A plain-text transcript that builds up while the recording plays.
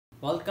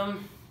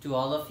Welcome to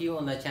all of you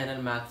on the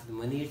channel Maths with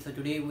Muneer. So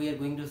today we are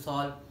going to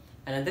solve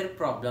another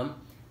problem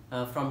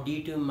from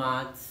D2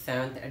 Maths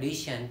 7th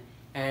edition,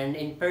 and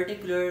in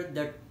particular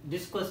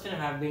this question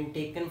have been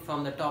taken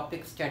from the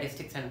topic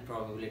statistics and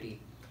probability.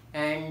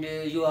 And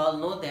you all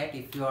know that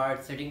if you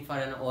are sitting for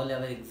an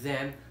O-level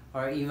exam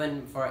or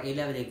even for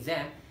A-level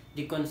exam,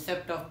 the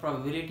concept of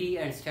probability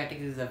and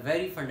statistics is a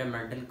very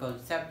fundamental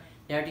concept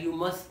that you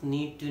must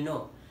need to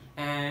know.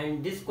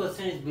 And this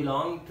question is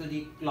belong to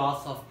the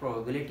class of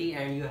probability,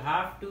 and you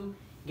have to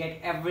get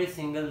every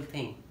single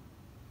thing.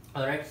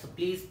 Alright, so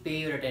please pay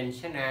your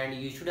attention, and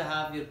you should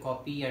have your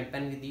copy and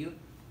pen with you.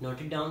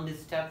 Note it down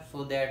this step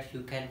so that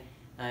you can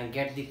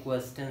get the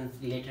questions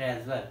later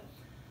as well.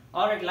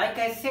 Alright, like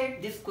I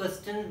said, this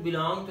question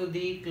belong to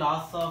the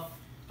class of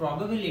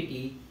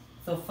probability.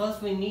 So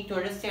first we need to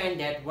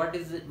understand that what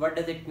does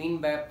it mean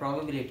by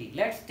probability.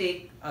 Let's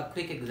take a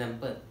quick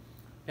example.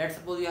 Let's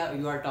suppose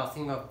you are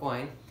tossing a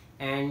coin,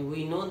 and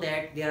we know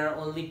that there are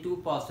only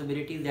two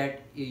possibilities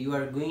that you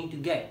are going to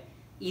get,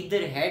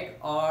 either head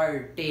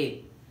or tail.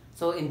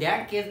 So in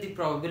that case, the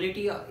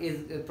probability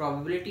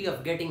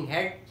of getting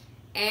head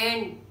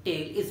and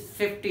tail is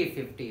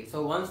 50-50.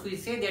 So once we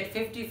say that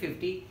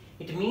 50-50,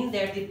 it means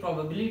that the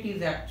probability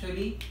is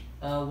actually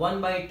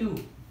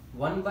 1/2.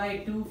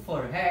 1/2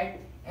 for head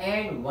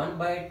and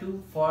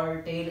 1/2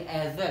 for tail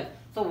as well.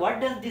 So what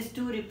does this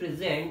 2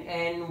 represent,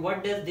 and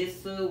what does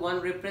this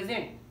 1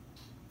 represent?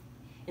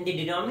 In the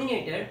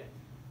denominator,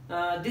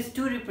 this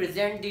 2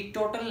 represent the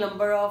total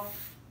number of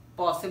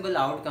possible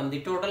outcome,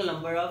 the total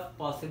number of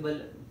possible,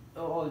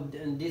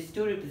 this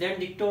 2 represent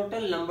the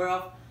total number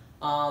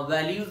of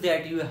values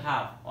that you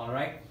have.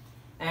 Alright,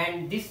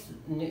 and this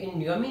in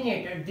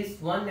denominator, this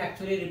 1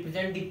 actually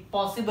represent the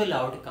possible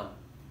outcome.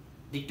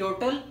 The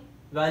total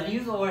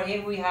values over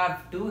here we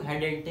have 2,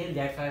 head and tail,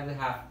 that's why we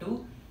have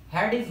 2.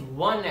 Head is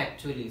 1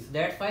 actually, so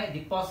that's why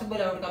the possible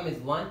outcome is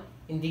 1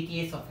 in the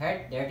case of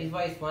head, that is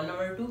why it's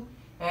 1/2.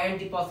 And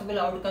the possible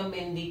outcome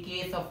in the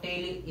case of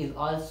tail is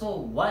also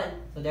 1,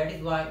 so that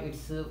is why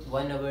it's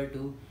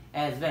 1/2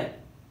 as well.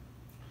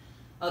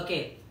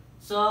 Okay,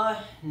 so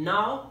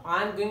now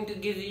I'm going to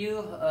give you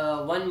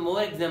one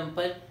more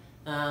example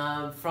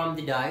from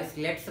the dice.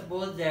 Let's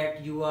suppose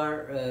that you are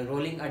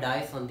rolling a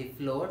dice on the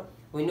floor.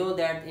 We know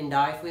that in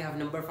dice we have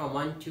number from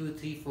 1, 2,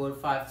 3, 4,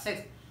 5,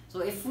 6.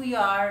 So if we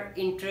are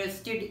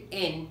interested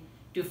in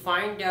to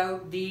find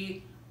out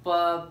the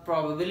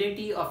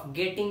probability of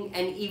getting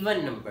an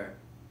even number,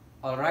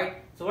 alright,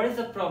 so what is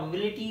the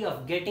probability of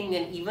getting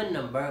an even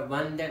number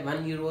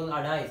when you roll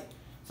a dice?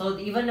 So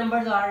the even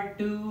numbers are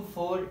 2,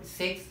 4,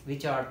 6,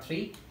 which are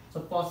 3.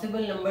 So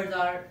possible numbers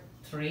are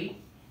 3,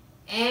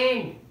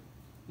 and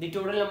the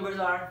total numbers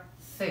are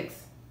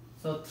 6.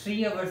 So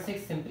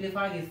 3/6,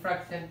 simplify this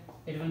fraction,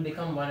 it will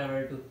become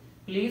 1/2.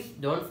 Please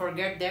don't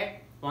forget that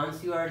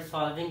once you are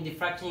solving the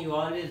fraction, you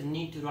always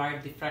need to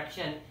write the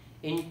fraction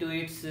into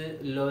its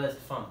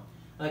lowest form.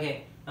 Okay,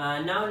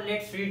 now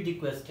let's read the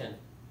question.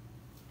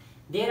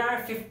 There are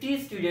 50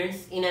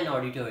 students in an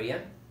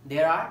auditorium.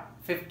 There are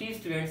 50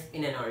 students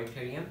in an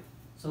auditorium.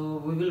 So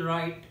we will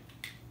write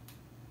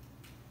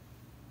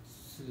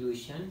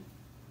solution.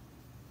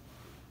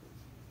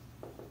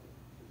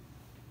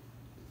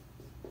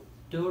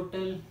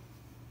 Total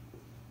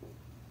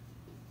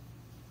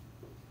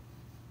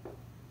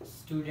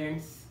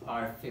students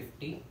are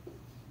 50.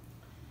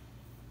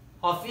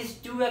 Of which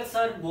 2x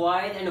are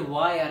boys and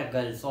y are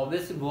girls. So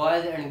obviously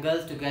boys and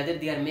girls together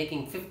they are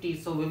making 50.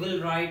 So we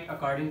will write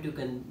according to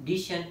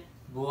condition,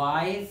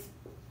 boys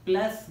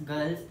plus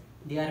girls,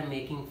 they are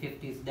making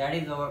 50. So that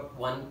is our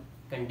one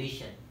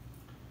condition.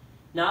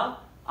 Now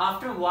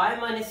after y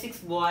minus 6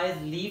 boys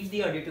leaves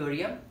the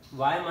auditorium,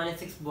 y minus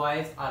 6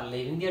 boys are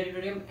leaving the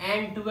auditorium,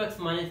 and 2x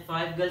minus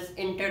 5 girls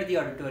enter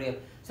the auditorium.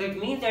 So it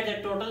means that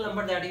the total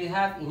number that you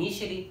have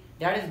initially,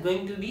 that is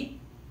going to be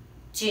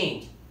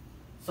changed.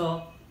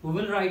 So we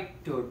will write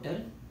total.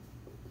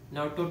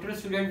 Now total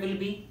student will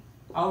be,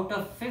 out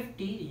of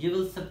 50 you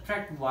will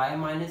subtract y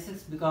minus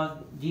 6, because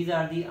these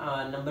are the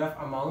number of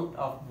amount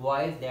of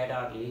boys that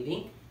are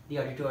leaving the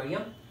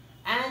auditorium,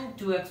 and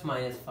 2x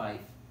minus 5.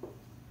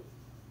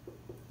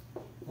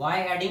 Why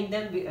adding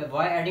them?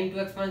 Why adding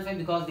 2x minus 5?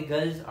 Because the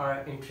girls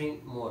are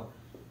entering more.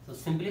 So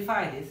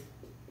simplify this,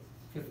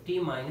 50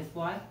 minus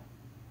y.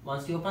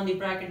 Once you open the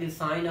bracket, the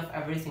sign of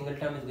every single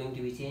term is going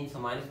to be changed. So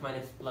minus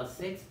minus plus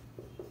 6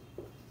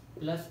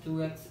 plus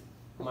 2x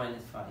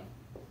minus 5.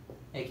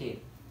 Okay,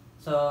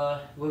 so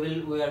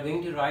we are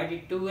going to write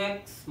it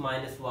 2x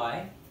minus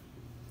y.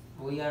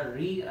 We are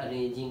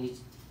rearranging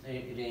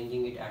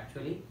it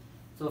actually.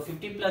 So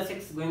 50 plus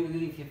 6 is going to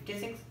be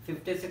 56.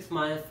 56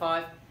 minus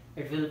 5,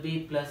 it will be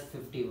plus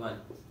 51.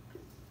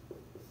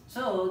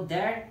 So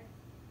that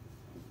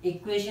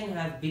equation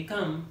has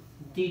become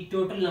the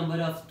total number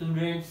of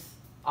students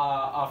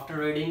after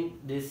reading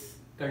this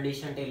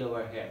condition till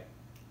over here.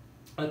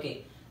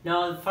 Okay,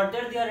 now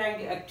further they are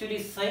actually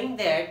saying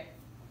that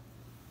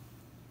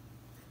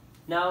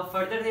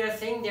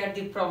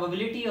the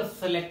probability of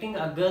selecting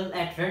a girl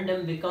at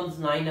random becomes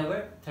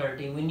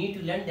 9/30. We need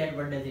to learn that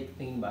what does it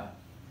mean by.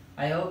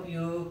 I hope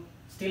you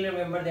still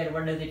remember that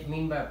what does it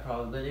mean by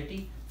probability.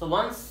 So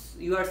once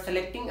you are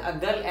selecting a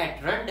girl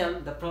at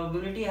random, the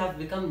probability has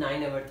become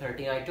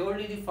 9/13. I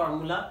told you the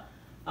formula.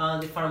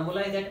 The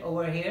formula is that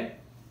over here,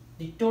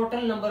 the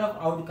total number of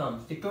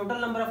outcomes. The total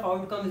number of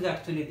outcomes is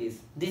actually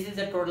this. This is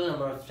the total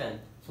number of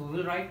strength. So we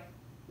will write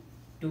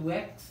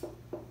 2x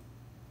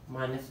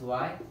minus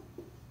y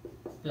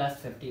plus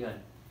 51.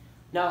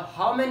 Now,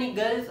 how many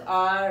girls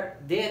are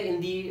there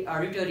in the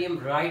auditorium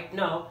right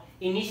now?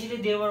 Initially,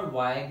 there were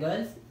y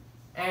girls,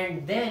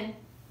 and then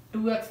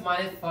 2x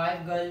minus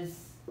 5 girls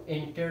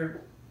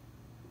entered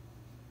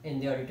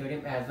in the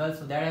auditorium as well.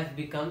 So that has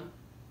become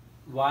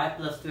y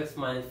plus 2x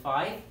minus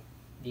 5.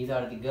 These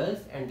are the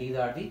girls, and these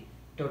are the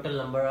total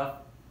number of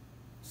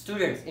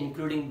students,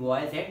 including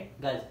boys and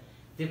girls.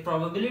 The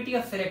probability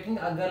of selecting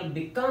a girl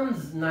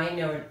becomes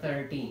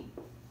 9/13.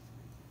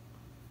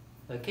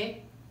 Okay,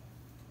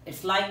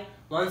 it's like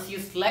once you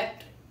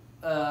select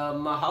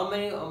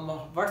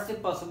what's the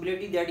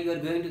possibility that you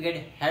are going to get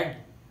head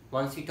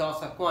once you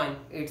toss a coin?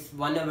 It's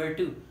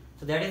 1/2.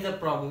 So that is the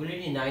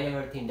probability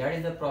 9/13. That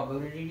is the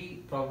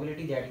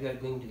probability that you are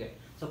going to get.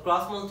 So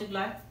cross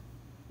multiply.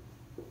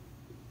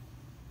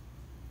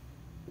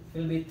 It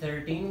will be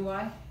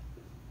 13y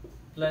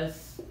plus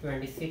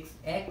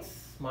 26x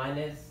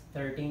minus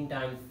 13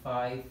 times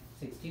 5,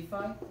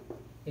 65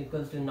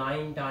 equals to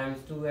 9 times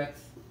 2x,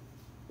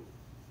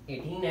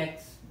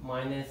 18x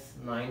minus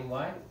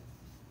 9y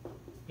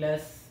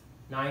plus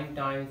 9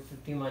 times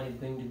 51 is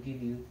going to give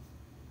you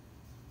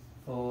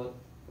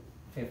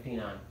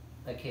 459.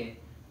 Okay,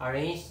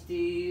 arrange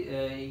the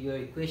your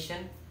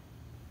equation.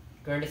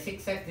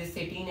 26x, this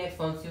 18x,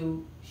 once you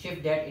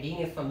shift that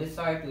 18x from this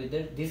side to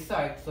this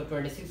side, so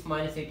 26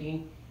 minus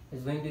 18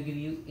 is going to give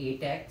you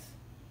 8x.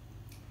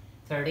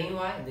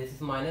 13y, this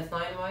is minus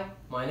 9y,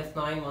 minus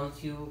 9,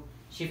 once you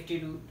shift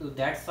it to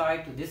that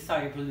side, to this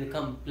side, it will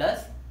become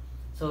plus.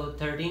 So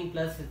 13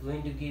 plus is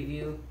going to give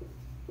you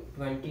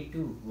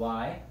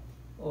 22y.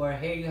 Over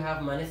here you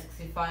have minus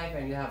 65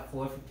 and you have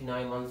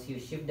 459. Once you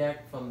shift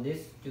that from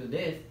this to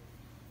this,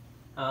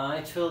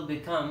 it will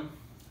become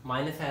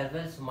minus as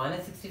well. So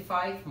minus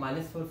 65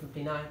 minus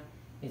 459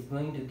 is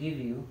going to give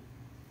you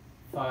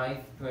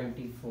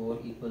 524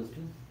 equals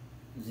to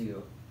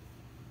 0.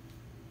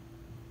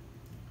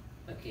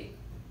 Okay,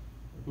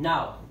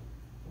 now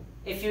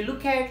if you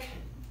look at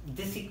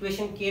this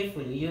equation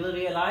carefully, you will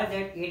realize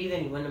that 8 is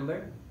an even number,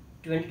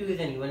 22 is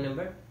an even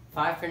number,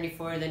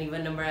 524 is an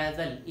even number as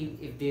well.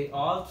 If they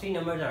all three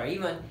numbers are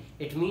even,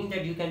 it means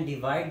that you can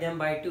divide them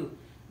by 2.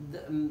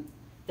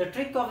 The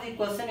trick of the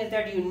question is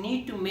that you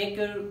need to make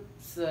your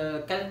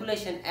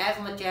calculation as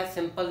much as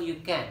simple you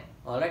can.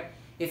 Alright,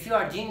 if you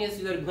are genius,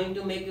 you are going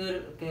to make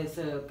your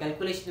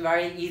calculation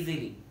very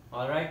easily.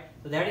 Alright,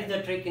 so that is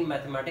the trick in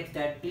mathematics,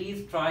 that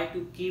please try to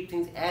keep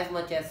things as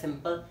much as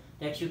simple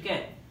that you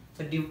can.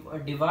 So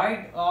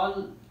divide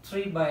all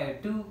 3 by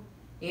 2.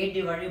 8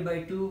 divided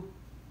by 2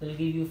 will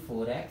give you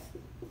 4x.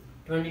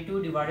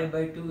 22 divided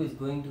by 2 is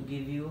going to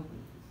give you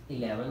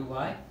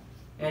 11y.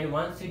 And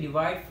once you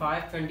divide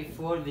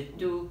 524 with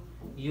 2,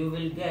 you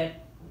will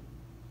get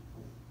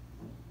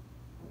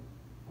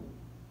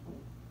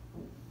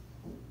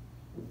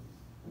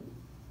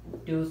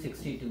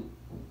 262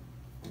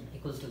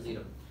 equals to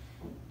 0.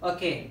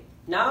 Okay,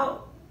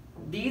 now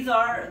these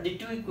are the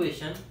two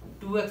equations.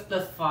 2x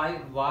plus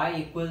 5y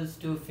equals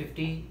to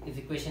 50 is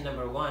equation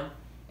number 1,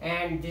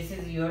 and this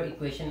is your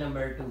equation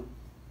number 2.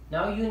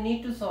 Now you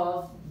need to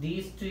solve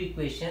these two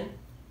equations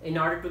in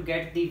order to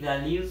get the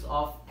values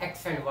of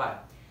x and y.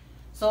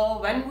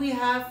 So when we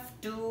have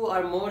 2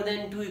 or more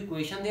than 2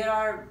 equations, there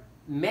are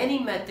many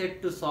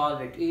methods to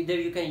solve it. Either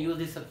you can use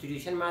the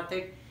substitution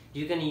method,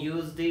 you can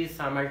use the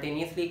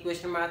simultaneously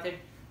equation method,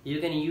 you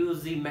can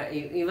use the,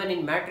 even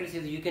in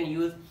matrices, you can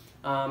use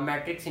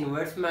matrix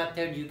inverse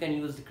method, you can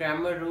use the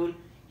Cramer rule,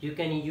 you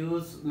can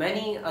use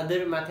many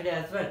other methods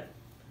as well.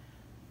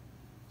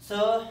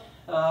 So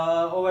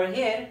over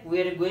here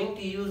we are going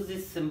to use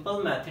this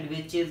simple method,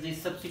 which is the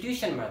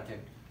substitution method.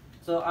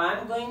 So I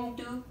am going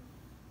to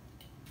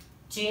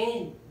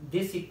change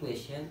this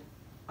equation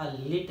a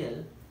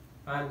little.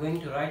 I am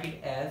going to write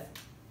it as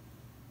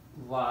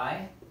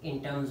y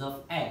in terms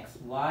of x.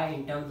 Y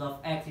in terms of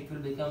x, it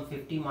will become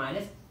 50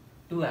 minus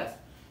 2x.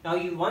 Now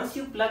once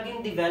you plug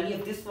in the value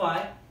of this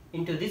y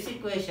into this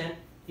equation,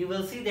 you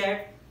will see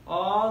that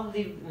all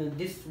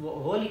this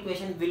whole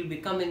equation will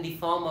become in the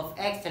form of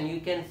x, and you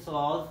can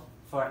solve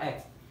for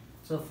x.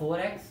 So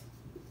 4x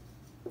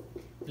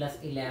plus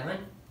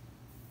 11,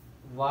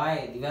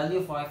 y, the value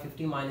of y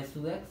 50 minus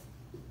 2x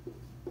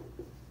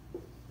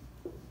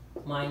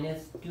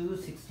minus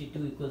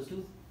 262 equals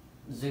to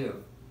 0.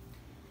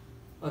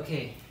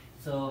 Okay,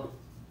 so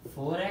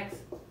 4x,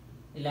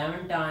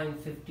 11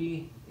 times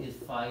 50 is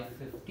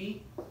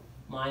 550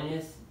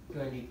 minus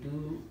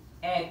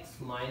 22x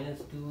minus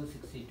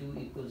 262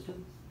 equals to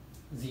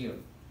 0.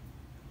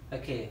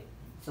 Okay,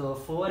 so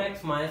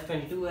 4x minus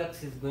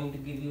 22x is going to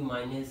give you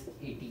minus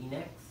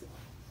 18x,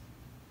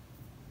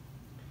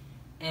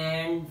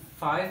 and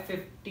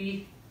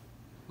 550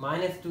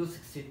 minus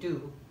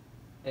 262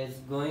 is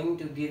going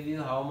to give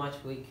you how much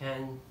we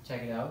can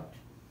check it out.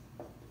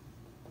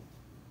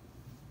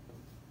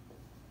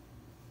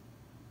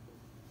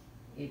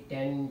 It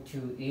 10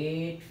 to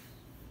 8,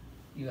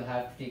 you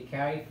have to take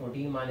carry.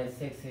 14 minus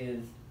 6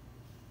 is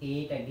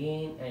 8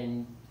 again,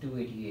 and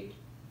 288.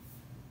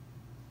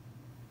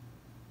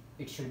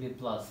 It should be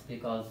plus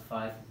because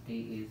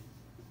 550 is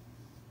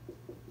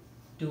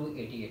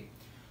 288.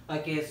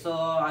 Okay, so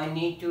I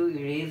need to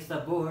erase the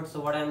board.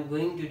 So what I'm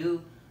going to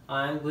do,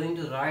 I'm going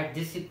to write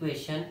this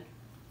equation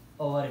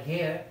over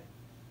here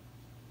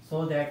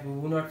so that we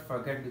will not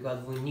forget,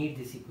 because we need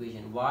this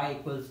equation. Y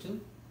equals to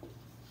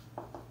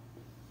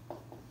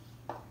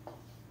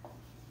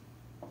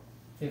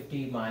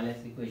 50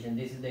 minus equation.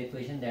 This is the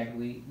equation that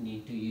we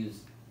need to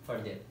use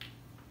further.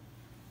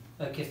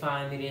 Okay, so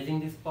I'm erasing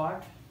this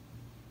part.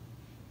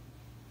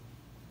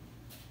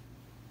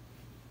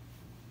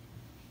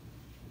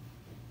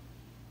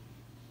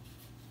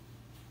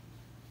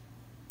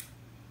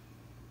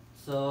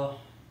 So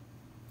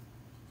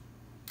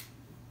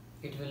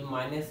it will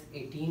minus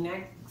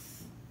 18x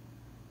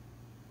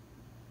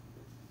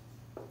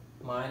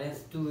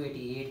minus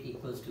 288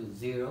 equals to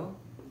 0.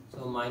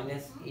 So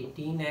minus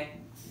 18x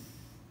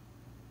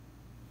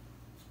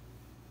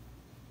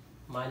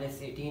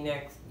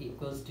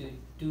equals to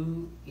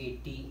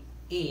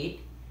 288,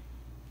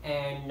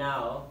 and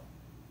now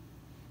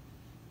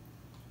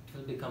it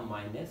will become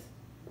minus.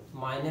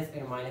 Minus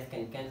and minus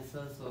can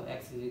cancel, so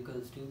x is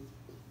equals to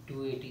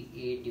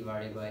 288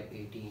 divided by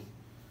 18.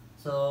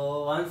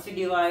 So once you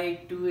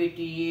divide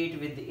 288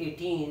 with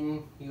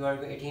 18, you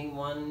are 18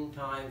 1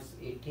 times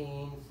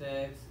 18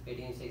 6,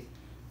 18 6.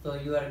 So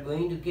you are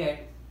going to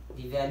get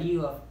the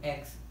value of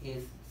x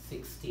is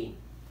 16.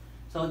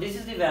 So this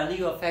is the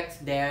value of x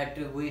that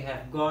we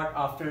have got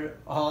after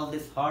all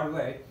this hard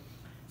work.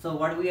 So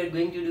what we are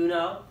going to do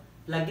now,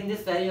 plug in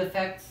this value of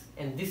x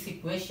in this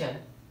equation.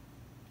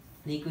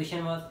 The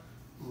equation was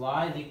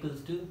y is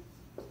equals to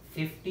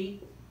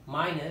 50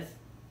 minus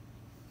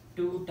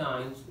 2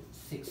 times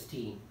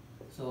 16.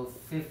 So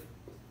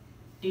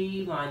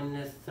 50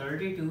 minus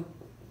 32,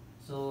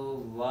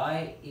 so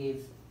y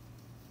is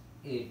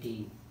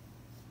 18.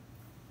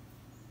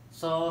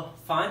 So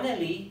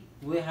finally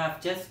we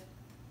have just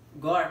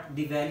got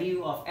the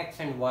value of x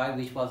and y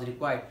which was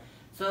required.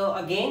 So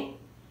again,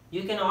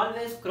 you can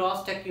always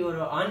cross check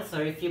your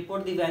answer. If you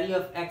put the value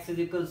of x is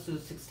equals to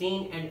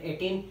 16 and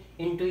 18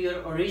 into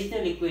your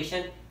original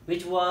equation,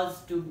 which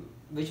was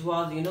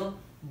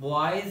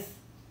boys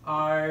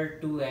are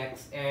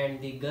 2x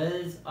and the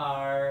girls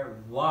are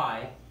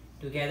y,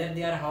 together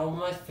they are how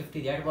much?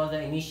 50. That was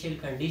the initial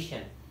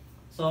condition.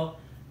 So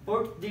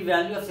put the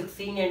value of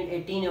 16 and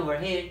 18 over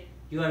here,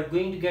 you are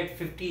going to get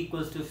 50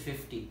 equals to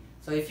 50.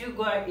 So if you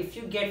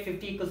get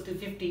 50 equals to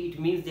 50, it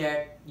means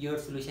that your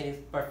solution is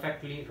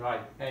perfectly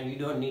right and you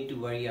don't need to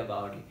worry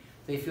about it.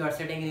 So if you are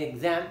setting an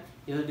exam,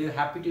 you will be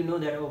happy to know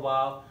that, oh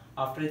wow,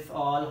 after it's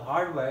all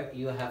hard work,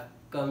 you have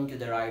come to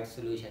the right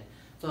solution.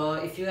 So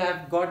if you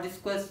have got this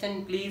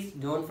question, please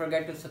don't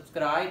forget to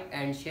subscribe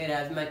and share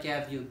as much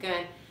as you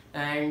can.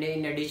 And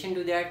in addition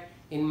to that,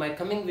 in my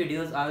coming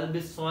videos, I will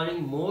be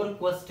solving more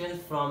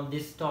questions from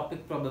this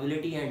topic,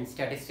 probability and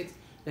statistics,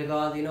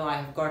 because I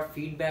have got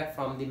feedback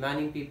from the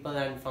many people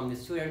and from the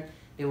students.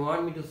 They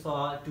want me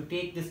to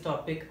take this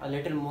topic a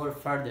little more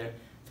further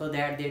so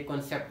that their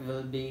concept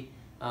will be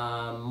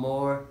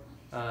more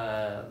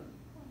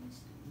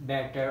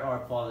better or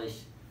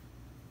polished.